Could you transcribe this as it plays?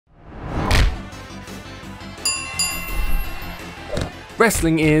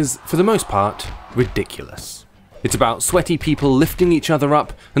Wrestling is, for the most part, ridiculous. It's about sweaty people lifting each other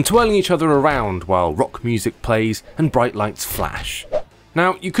up and twirling each other around while rock music plays and bright lights flash.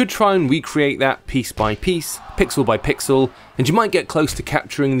 Now, you could try and recreate that piece by piece, pixel by pixel, and you might get close to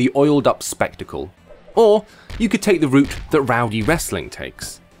capturing the oiled up spectacle. Or, you could take the route that Rowdy Wrestling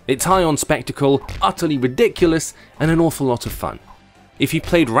takes. It's high on spectacle, utterly ridiculous, and an awful lot of fun. If you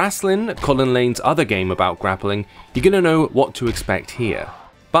played Wrassling, Colin Lane's other game about grappling, you're gonna know what to expect here.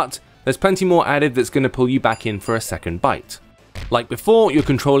 But there's plenty more added that's gonna pull you back in for a second bite. Like before, you're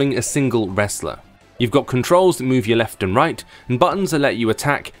controlling a single wrestler. You've got controls that move you left and right, and buttons that let you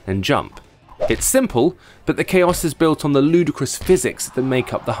attack and jump. It's simple, but the chaos is built on the ludicrous physics that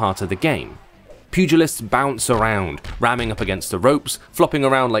make up the heart of the game. Pugilists bounce around, ramming up against the ropes, flopping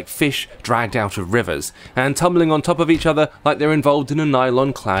around like fish dragged out of rivers, and tumbling on top of each other like they're involved in a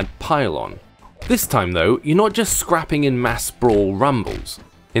nylon-clad pylon. This time though, you're not just scrapping in mass brawl rumbles.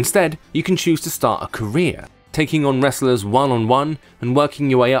 Instead, you can choose to start a career, taking on wrestlers one-on-one and working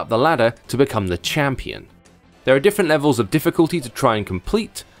your way up the ladder to become the champion. There are different levels of difficulty to try and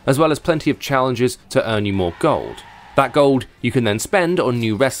complete, as well as plenty of challenges to earn you more gold. That gold you can then spend on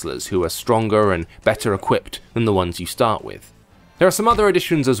new wrestlers who are stronger and better equipped than the ones you start with. There are some other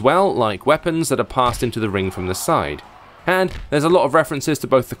additions as well, like weapons that are passed into the ring from the side. And there's a lot of references to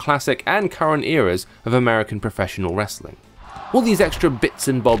both the classic and current eras of American professional wrestling. All these extra bits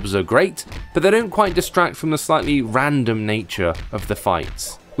and bobs are great, but they don't quite distract from the slightly random nature of the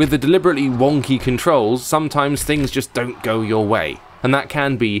fights. With the deliberately wonky controls, sometimes things just don't go your way, and that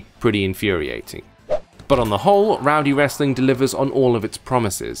can be pretty infuriating. But on the whole, Rowdy Wrestling delivers on all of its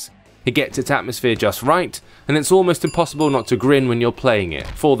promises. It gets its atmosphere just right, and it's almost impossible not to grin when you're playing it,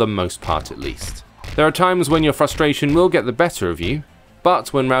 for the most part at least. There are times when your frustration will get the better of you,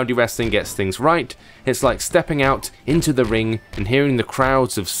 but when Rowdy Wrestling gets things right, it's like stepping out into the ring and hearing the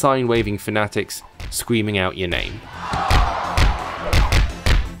crowds of sign-waving fanatics screaming out your name.